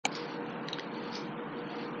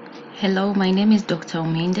Hello, my name is Dr.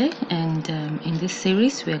 Ominde, and in this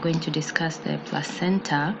series we are going to discuss the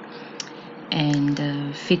placenta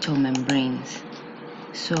and fetal membranes.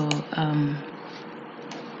 So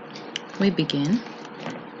we begin.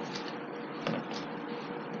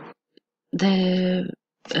 The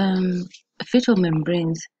fetal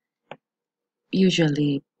membranes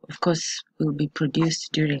usually, of course, will be produced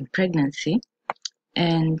during pregnancy,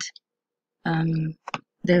 and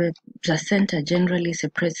the placenta generally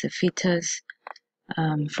separates the fetus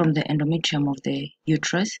from the endometrium of the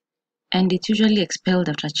uterus, and it's usually expelled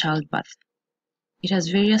after childbirth. It has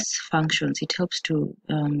various functions. It helps to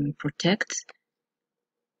protect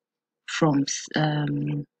from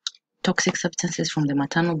toxic substances from the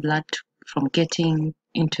maternal blood from getting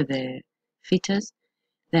into the fetus.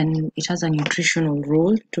 Then it has a nutritional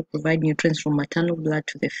role to provide nutrients from maternal blood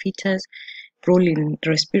to the fetus. Role in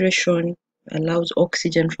respiration, allows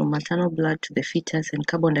oxygen from maternal blood to the fetus and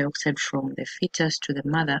carbon dioxide from the fetus to the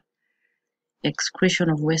mother. Excretion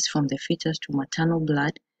of waste from the fetus to maternal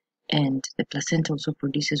blood, and the placenta also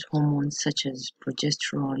produces hormones such as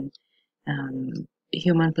progesterone,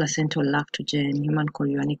 human placental lactogen, human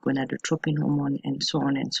chorionic gonadotropin hormone, and so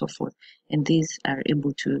on and so forth. And these are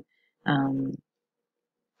able to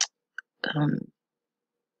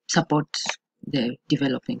support the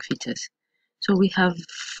developing fetus. So we have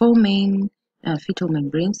four main fetal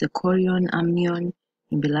membranes: the chorion, amnion,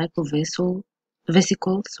 umbilical vesicle,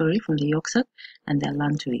 from the yolk sac, and the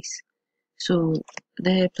allantois. So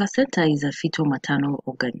the placenta is a fetal maternal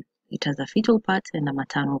organ. It has a fetal part and a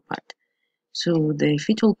maternal part. So the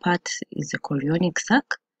fetal part is the chorionic sac,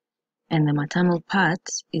 and the maternal part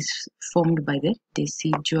is formed by the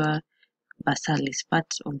decidua basalis,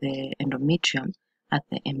 part of the endometrium at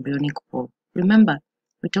the embryonic pole. Remember,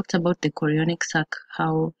 we talked about the chorionic sac,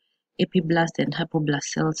 how epiblast and hypoblast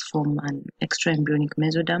cells form an extraembryonic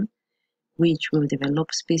mesoderm, which will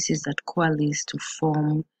develop species that coalesce to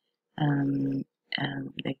form the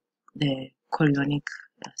chorionic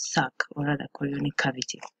sac, or rather chorionic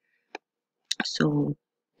cavity. So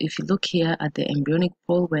if you look here at the embryonic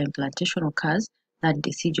pole where implantation occurs, that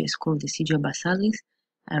decidua is called decidua basalis.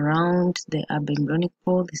 Around the embryonic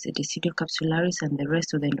pole is the decidua capsularis, and the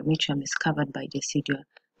rest of the endometrium is covered by decidua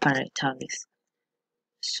parietalis.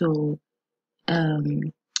 So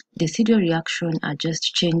decidua reaction are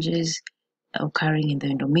just changes occurring in the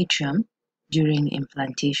endometrium during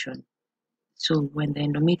implantation. So when the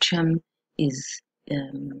endometrium is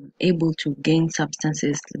able to gain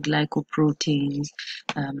substances, glycoproteins,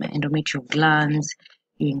 endometrial glands,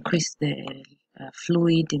 you increase the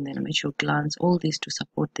fluid in the endometrial glands, all this to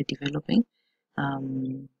support the developing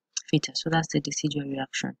fetus. So that's the decidua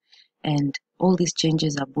reaction. And all these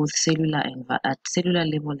changes are both cellular and at cellular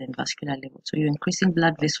level and vascular level. So you're increasing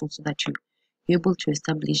blood vessels so that you're able to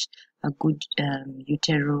establish a good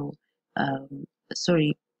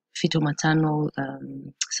fetal maternal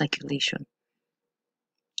circulation.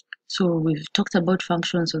 So we've talked about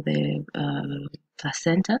functions of the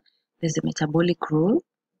placenta. There's the metabolic role.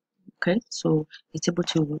 Okay, so it's able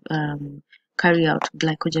to carry out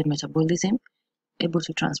glycogen metabolism, able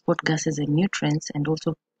to transport gases and nutrients, and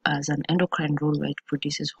also as an endocrine role where it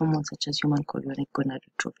produces hormones such as human chorionic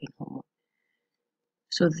gonadotropin hormone.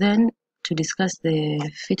 So then, to discuss the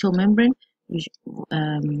fetal membrane, we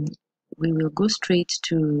will go straight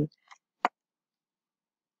to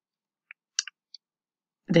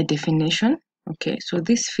the definition. Okay, so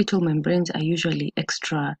these fetal membranes are usually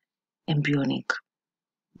extra embryonic.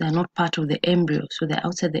 They're not part of the embryo, so they're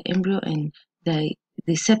outside the embryo, and they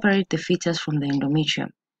separate the fetus from the endometrium.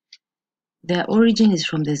 Their origin is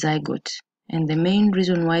from the zygote, and the main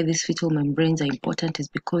reason why these fetal membranes are important is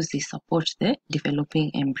because they support the developing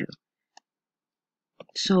embryo.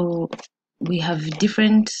 So we have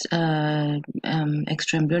different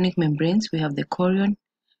extraembryonic membranes. We have the chorion,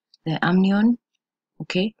 the amnion,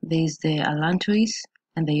 okay, there's the allantois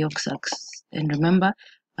and the yolk sacs. And remember,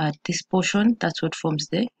 at this portion, that's what forms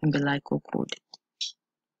the umbilical cord.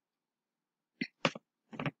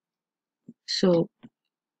 So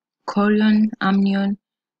chorion, amnion,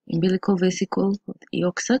 umbilical vesicle,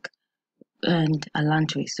 yolk sac, and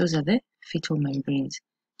allantois, those are the fetal membranes.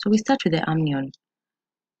 So we start with the amnion.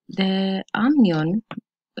 The amnion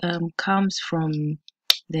forms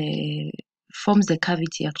the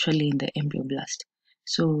cavity actually in the embryoblast.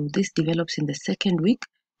 So this develops in the second week,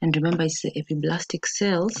 and remember, it's the epiblastic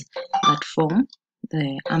cells that form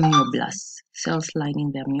the amnioblasts, cells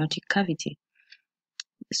lining the amniotic cavity.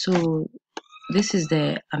 So this is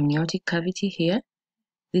the amniotic cavity here.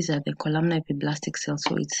 These are the columnar epiblastic cells.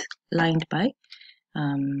 So it's lined by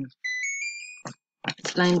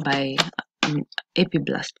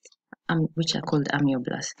epiblast which are called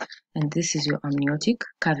amnioblasts. And this is your amniotic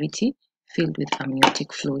cavity filled with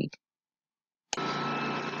amniotic fluid.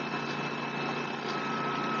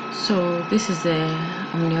 So this is the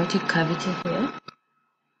amniotic cavity here,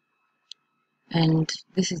 and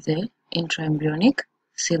this is the intraembryonic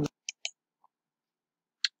seal.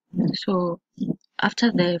 So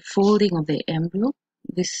after the folding of the embryo,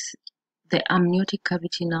 the amniotic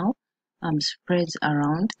cavity now spreads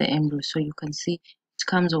around the embryo. So you can see it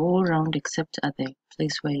comes all around except at the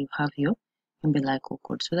place where you have your umbilical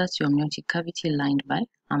cord. So that's your amniotic cavity lined by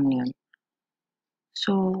amnion.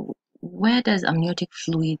 So where does amniotic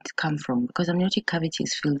fluid come from? Because amniotic cavity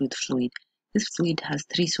is filled with fluid. This fluid has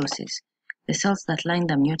three sources. The cells that line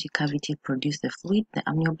the amniotic cavity produce the fluid, the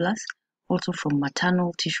amnioblasts, also from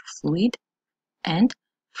maternal tissue fluid and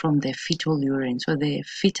from the fetal urine. So the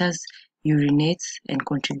fetus urinates and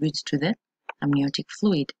contributes to the amniotic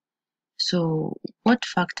fluid. So what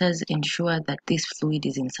factors ensure that this fluid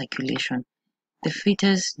is in circulation? The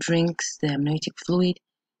fetus drinks the amniotic fluid.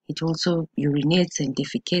 It also urinates and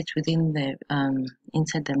defecates within the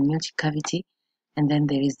inside the amniotic cavity, and then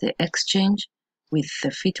there is the exchange with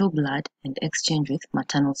the fetal blood and exchange with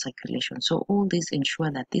maternal circulation. So all these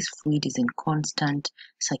ensure that this fluid is in constant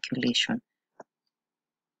circulation.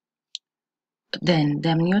 Then the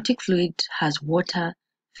amniotic fluid has water,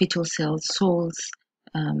 fetal cells, salts,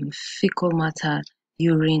 fecal matter,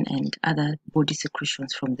 urine, and other body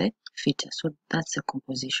secretions from the fetus. So that's the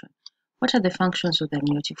composition. What are the functions of the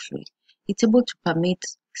amniotic fluid? It's able to permit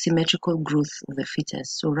symmetrical growth of the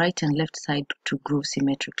fetus, so right and left side to grow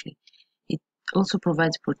symmetrically. It also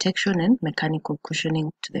provides protection and mechanical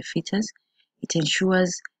cushioning to the fetus. It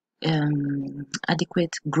ensures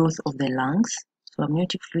adequate growth of the lungs. So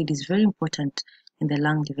amniotic fluid is very important in the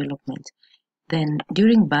lung development. Then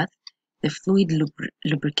during birth, the fluid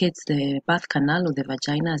lubricates the birth canal or the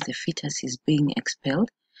vagina as the fetus is being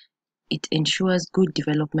expelled. It ensures good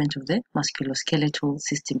development of the musculoskeletal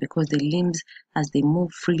system because the limbs, as they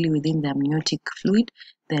move freely within the amniotic fluid,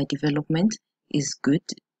 their development is good.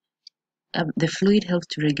 The fluid helps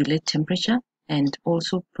to regulate temperature and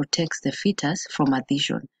also protects the fetus from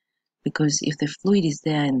adhesion, because if the fluid is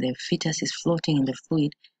there and the fetus is floating in the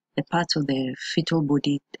fluid, the parts of the fetal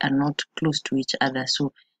body are not close to each other,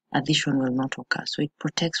 so adhesion will not occur. So it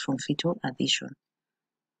protects from fetal adhesion.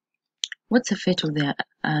 What's the fate of the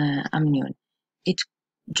amnion? It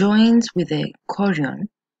joins with the chorion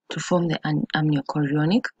to form the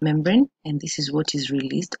amniochorionic membrane, and this is what is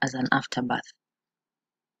released as an afterbirth.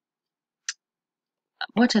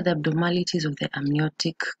 What are the abnormalities of the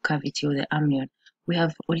amniotic cavity or the amnion? We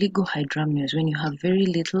have oligohydramnios when you have very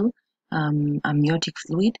little amniotic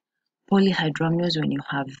fluid, polyhydramnios when you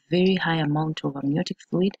have very high amount of amniotic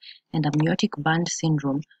fluid, and amniotic band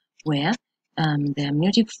syndrome where the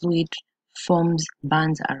amniotic fluid forms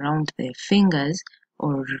bands around the fingers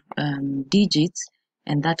or digits,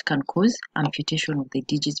 and that can cause amputation of the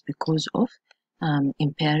digits because of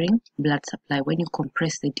impairing blood supply. When you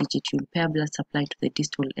compress the digit, you impair blood supply to the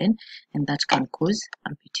distal end, and that can cause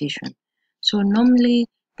amputation. So normally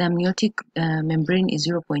the amniotic membrane is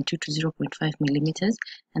 0.2 to 0.5 millimeters,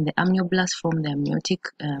 and the amnioblasts form the amniotic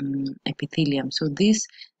epithelium. So this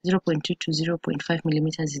 0.2 to 0.5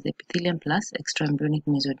 millimeters is the epithelium plus extraembryonic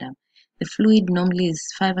mesoderm. The fluid normally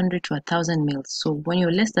is 500 to 1,000 mils. So when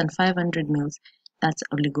you're less than 500 mils, that's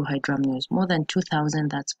oligohydramnios. More than 2,000,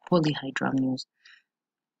 that's polyhydramnios.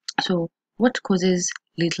 So what causes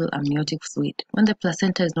little amniotic fluid? When the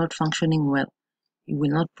placenta is not functioning well, you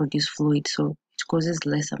will not produce fluid, so it causes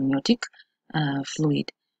less amniotic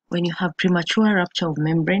fluid. When you have premature rupture of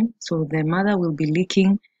membrane, so the mother will be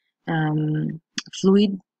leaking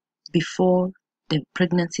fluid before the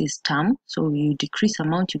pregnancy is term, so you decrease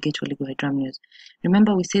amount, you get oligohydramnios.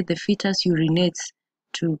 Remember, we said the fetus urinates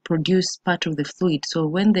to produce part of the fluid, so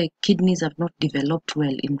when the kidneys have not developed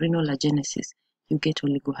well in renal agenesis, you get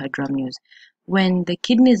oligohydramnios. When the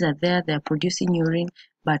kidneys are there, they are producing urine,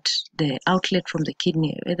 but the outlet from the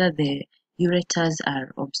kidney, whether the ureters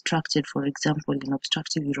are obstructed, for example, in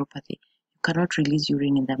obstructive uropathy, you cannot release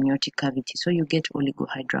urine in the amniotic cavity, so you get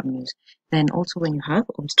oligohydramnios. Then also when you have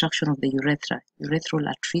obstruction of the urethra, urethral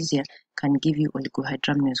atresia can give you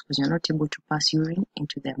oligohydramnios because you're not able to pass urine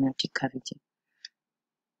into the amniotic cavity.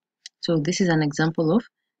 So this is an example of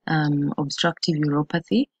obstructive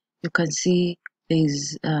uropathy. You can see there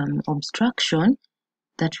is obstruction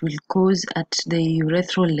that will cause at the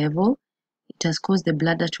urethral level. It has caused the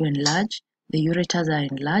bladder to enlarge. The ureters are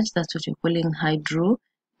enlarged. That's what we're calling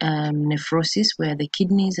hydronephrosis, where the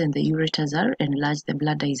kidneys and the ureters are enlarged, the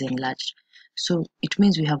bladder is enlarged. So it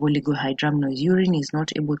means we have oligohydramnios. Urine is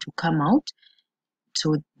not able to come out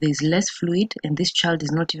so there's less fluid, and this child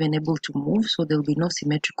is not even able to move, so there will be no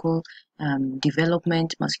symmetrical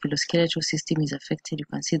development. Musculoskeletal system is affected. You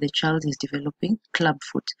can see the child is developing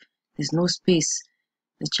clubfoot. There's no space.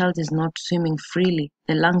 The child is not swimming freely.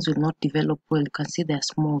 The lungs will not develop well. You can see they're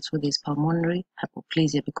small, so there's pulmonary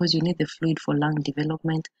hypoplasia because you need the fluid for lung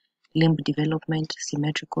development, limb development,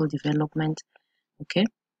 symmetrical development. Okay,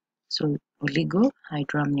 so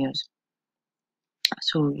oligohydramnios.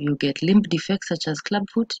 So you get limb defects such as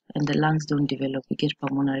clubfoot, and the lungs don't develop. You get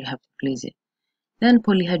pulmonary hypoplasia. Then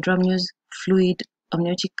polyhydramnios, fluid,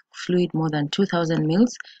 amniotic fluid more than 2,000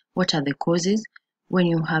 mils. What are the causes? When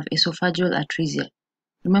you have esophageal atresia.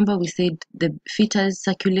 Remember we said the fetus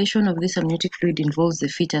circulation of this amniotic fluid involves the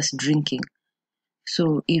fetus drinking.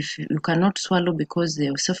 So if you cannot swallow because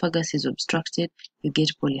the esophagus is obstructed, you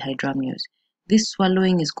get polyhydramnios. This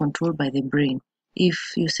swallowing is controlled by the brain. If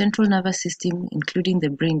your central nervous system, including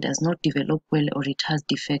the brain, does not develop well or it has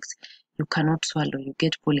defects, you cannot swallow, you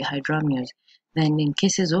get polyhydramnios. Then in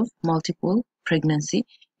cases of multiple pregnancy,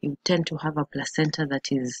 you tend to have a placenta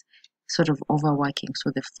that is sort of overworking,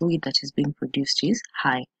 so the fluid that is being produced is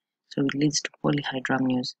high, so it leads to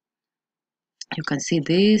polyhydramnios. You can see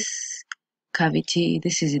this cavity,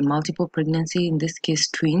 this is in multiple pregnancy, in this case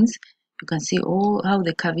twins. You can see how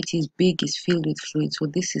the cavity is big, is filled with fluid, so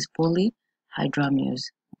this is polyhydramnios.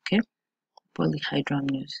 Okay,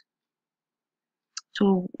 polyhydramnios.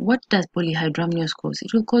 So what does polyhydramnios cause?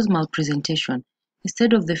 It will cause malpresentation.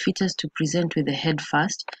 Instead of the fetus to present with the head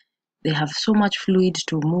first, they have so much fluid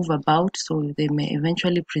to move about, so they may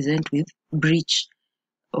eventually present with breech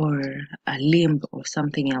or a limb or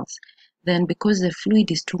something else. Then because the fluid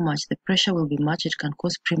is too much, the pressure will be much, it can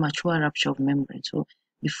cause premature rupture of membrane. So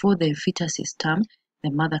before the fetus is term, the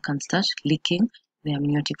mother can start leaking the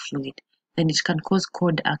amniotic fluid. Then it can cause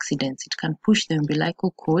cord accidents. It can push the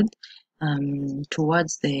umbilical cord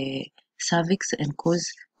towards the cervix and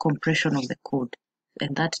cause compression of the cord,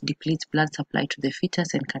 and that depletes blood supply to the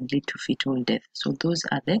fetus and can lead to fetal death. So those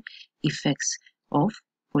are the effects of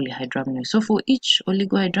polyhydramnios. So for each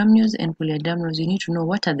oligohydramnios and polyhydramnios, you need to know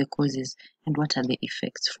what are the causes and what are the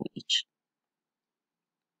effects for each.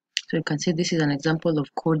 So you can see this is an example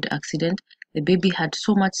of cord accident. The baby had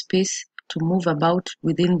so much space to move about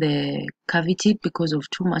within the cavity because of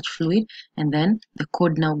too much fluid, and then the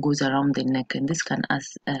cord now goes around the neck, and this can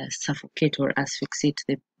suffocate or asphyxiate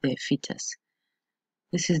the fetus.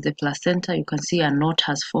 This is the placenta. You can see a knot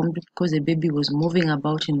has formed because the baby was moving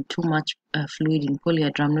about in too much fluid in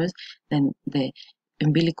polyhydramnios. Then the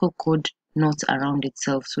umbilical cord knots around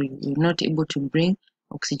itself, so you're not able to bring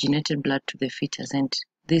oxygenated blood to the fetus, and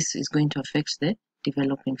this is going to affect the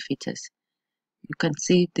developing fetus. You can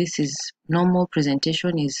see this is normal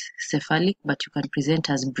presentation is cephalic, but you can present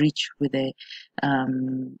as breech with a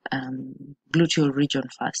gluteal region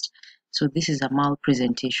first. So this is a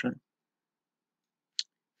malpresentation.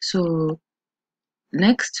 So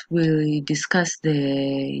next we'll discuss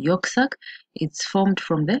the yolk sac. It's formed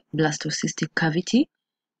from the blastocystic cavity,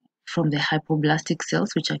 from the hypoblastic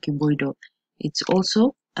cells, which are cuboidal. It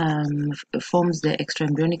also forms the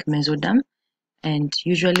extraembryonic mesoderm, and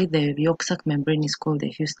usually the yolk sac membrane is called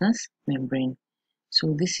the Huesner's membrane.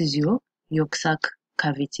 So this is your yolk sac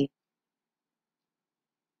cavity.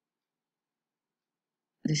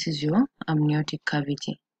 This is your amniotic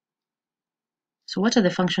cavity. So what are the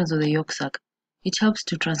functions of the yolk sac? It helps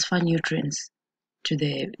to transfer nutrients to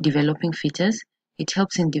the developing fetus. It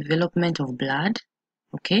helps in development of blood,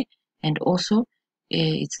 okay? And also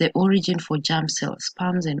it's the origin for germ cells.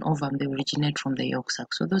 Sperms and ovum, they originate from the yolk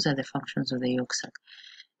sac. So those are the functions of the yolk sac.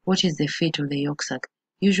 What is the fate of the yolk sac?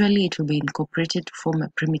 Usually it will be incorporated to form a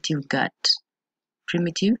primitive gut,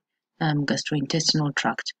 primitive gastrointestinal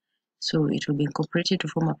tract. So it will be incorporated to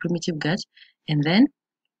form a primitive gut, and then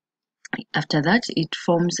after that it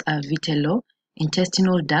forms a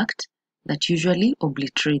vitelo-intestinal duct that usually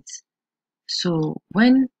obliterates. So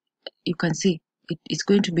when you can see it's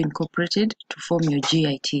going to be incorporated to form your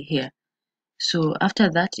GIT here. So after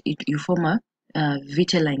that you form a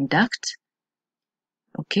vitelline duct,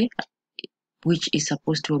 okay, which is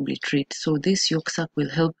supposed to obliterate. So this yolk sac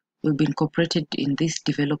will be incorporated in this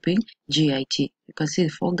developing GIT. You can see the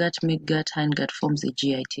foregut, midgut, hindgut forms the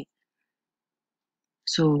GIT.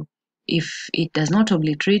 So if it does not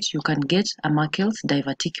obliterate, you can get a Merkel's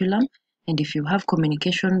diverticulum, and if you have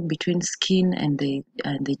communication between skin and the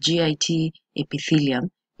GIT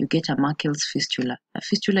epithelium, you get a Merkel's fistula. A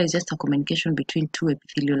fistula is just a communication between two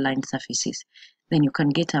epithelial line surfaces. Then you can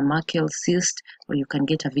get a Merkel's cyst, or you can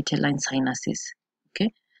get a vitelline sinuses.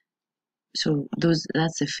 Okay, so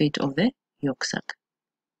that's the fate of the yolk sac.